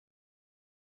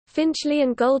Finchley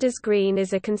and Golders Green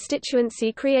is a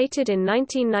constituency created in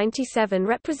 1997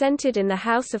 represented in the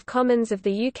House of Commons of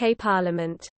the UK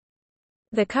Parliament.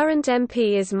 The current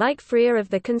MP is Mike Freer of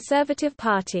the Conservative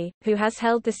Party, who has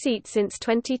held the seat since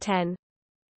 2010.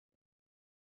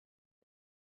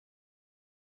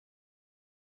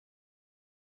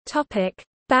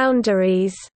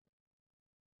 Boundaries.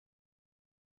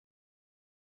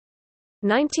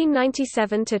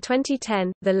 1997 to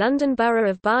 2010, the London Borough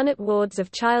of Barnet wards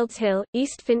of Childs Hill,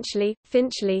 East Finchley,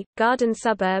 Finchley, Garden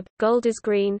Suburb, Golders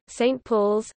Green, St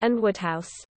Paul's, and Woodhouse.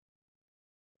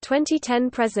 2010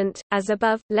 present, as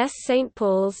above, less St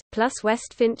Paul's, plus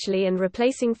West Finchley and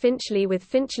replacing Finchley with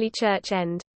Finchley Church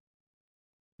End.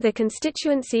 The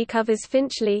constituency covers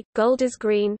Finchley, Golders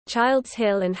Green, Childs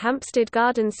Hill and Hampstead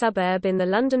Garden Suburb in the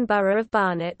London Borough of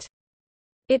Barnet.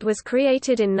 It was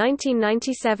created in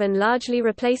 1997 largely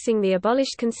replacing the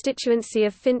abolished constituency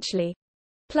of Finchley,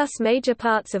 plus major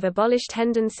parts of abolished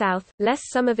Hendon South, less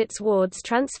some of its wards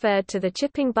transferred to the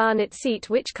Chipping Barnet seat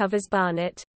which covers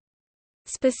Barnet.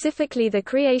 Specifically, the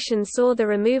creation saw the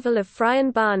removal of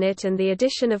Friern Barnet and the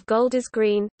addition of Golders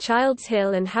Green, Childs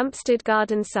Hill and Hampstead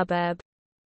Garden Suburb.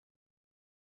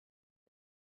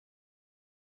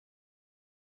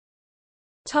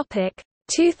 Topic: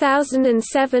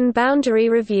 2007 Boundary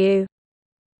Review.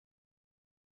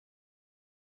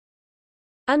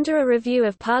 Under a review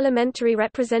of parliamentary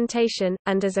representation,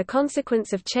 and as a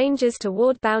consequence of changes to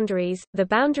ward boundaries, the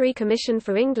Boundary Commission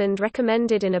for England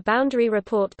recommended in a boundary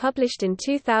report published in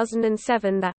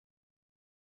 2007 that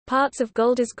parts of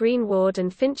Golders Green Ward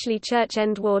and Finchley Church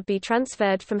End Ward be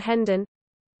transferred from Hendon,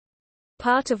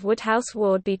 part of Woodhouse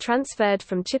Ward be transferred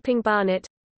from Chipping Barnet,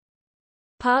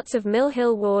 parts of Mill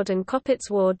Hill Ward and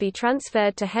Coppets Ward be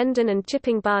transferred to Hendon and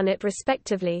Chipping Barnet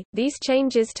respectively. These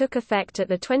changes took effect at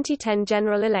the 2010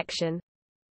 general election.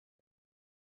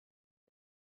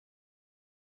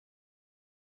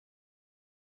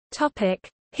 Topic: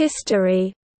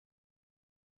 History.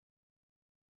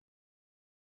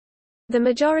 The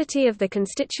majority of the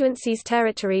constituency's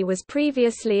territory was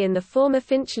previously in the former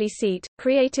Finchley seat,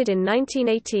 created in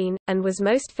 1918, and was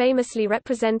most famously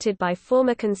represented by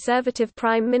former Conservative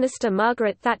Prime Minister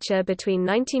Margaret Thatcher between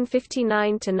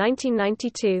 1959 to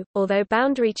 1992, although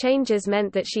boundary changes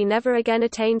meant that she never again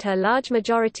attained her large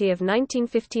majority of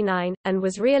 1959, and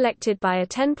was re-elected by a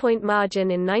 10-point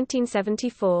margin in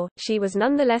 1974. She was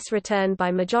nonetheless returned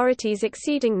by majorities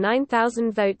exceeding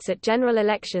 9,000 votes at general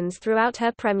elections throughout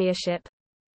her premiership.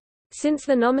 Since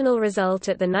the nominal result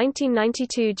at the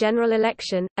 1992 general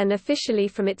election, and officially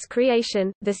from its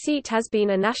creation, the seat has been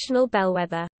a national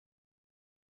bellwether.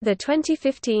 The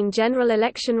 2015 general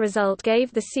election result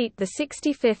gave the seat the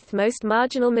 65th most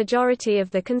marginal majority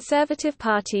of the Conservative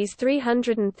Party's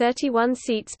 331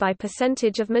 seats by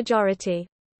percentage of majority.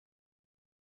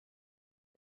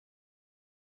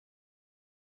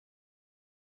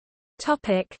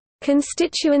 Topic: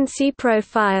 Constituency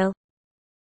profile.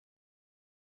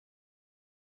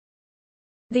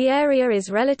 The area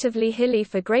is relatively hilly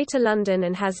for Greater London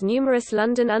and has numerous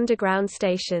London Underground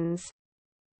stations.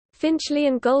 Finchley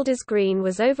and Golders Green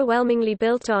was overwhelmingly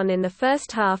built on in the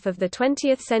first half of the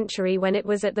 20th century when it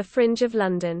was at the fringe of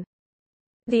London.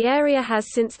 The area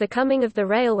has since the coming of the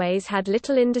railways had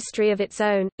little industry of its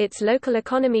own, its local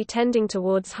economy tending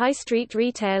towards high street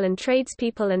retail and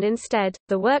tradespeople, and instead,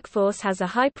 the workforce has a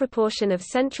high proportion of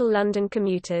central London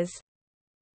commuters.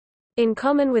 In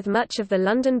common with much of the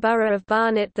London Borough of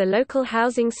Barnet, the local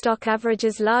housing stock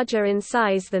averages larger in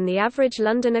size than the average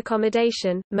London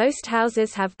accommodation. Most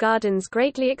houses have gardens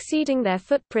greatly exceeding their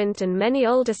footprint, and many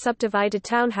older subdivided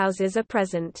townhouses are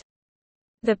present.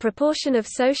 The proportion of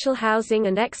social housing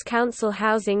and ex-council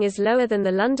housing is lower than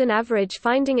the London average,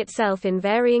 finding itself in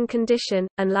varying condition,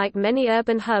 unlike many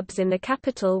urban hubs in the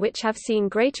capital which have seen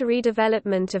greater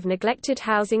redevelopment of neglected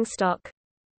housing stock.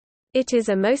 It is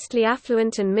a mostly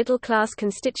affluent and middle-class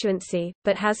constituency,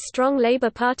 but has strong Labour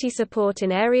Party support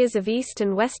in areas of East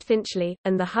and West Finchley,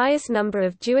 and the highest number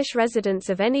of Jewish residents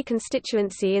of any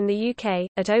constituency in the UK,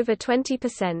 at over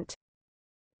 20%.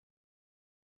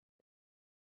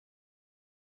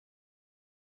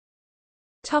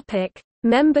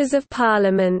 Members of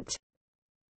Parliament.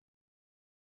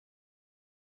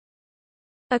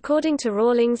 According to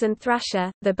Rawlings and Thrasher,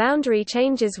 the boundary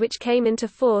changes which came into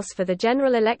force for the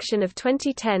general election of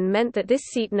 2010 meant that this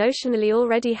seat notionally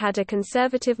already had a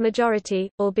Conservative majority,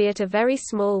 albeit a very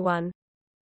small one.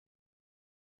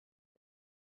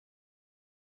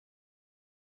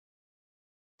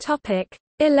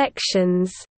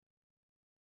 Elections.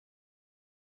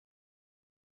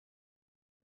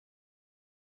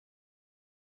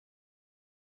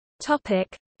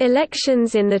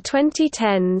 Elections in the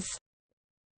 2010s.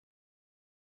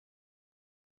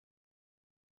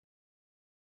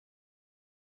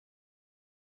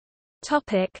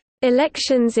 Topic: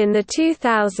 Elections in the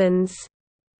 2000s.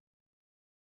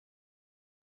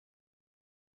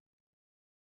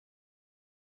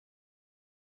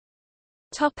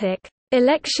 Topic: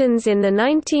 Elections in the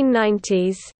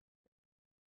 1990s.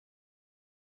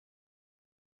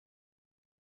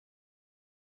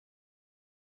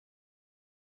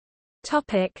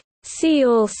 Topic: See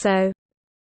also.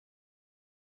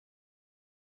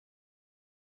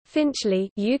 Finchley,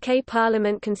 UK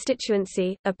Parliament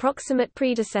constituency, approximate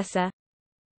predecessor.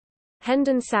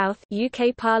 Hendon South,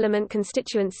 UK Parliament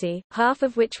constituency, half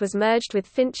of which was merged with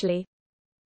Finchley.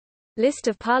 List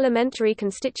of parliamentary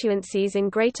constituencies in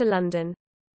Greater London.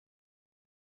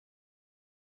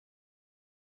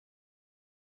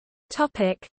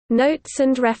 Topic: Notes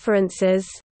and references.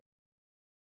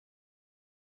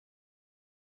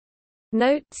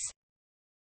 Notes.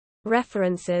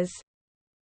 References.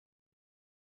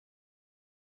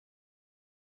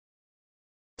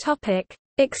 Topic: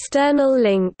 External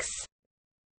links.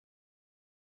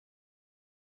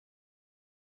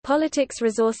 Politics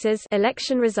resources,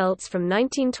 election results from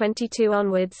 1922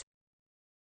 onwards.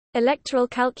 Electoral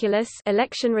calculus,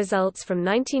 election results from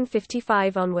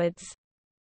 1955 onwards.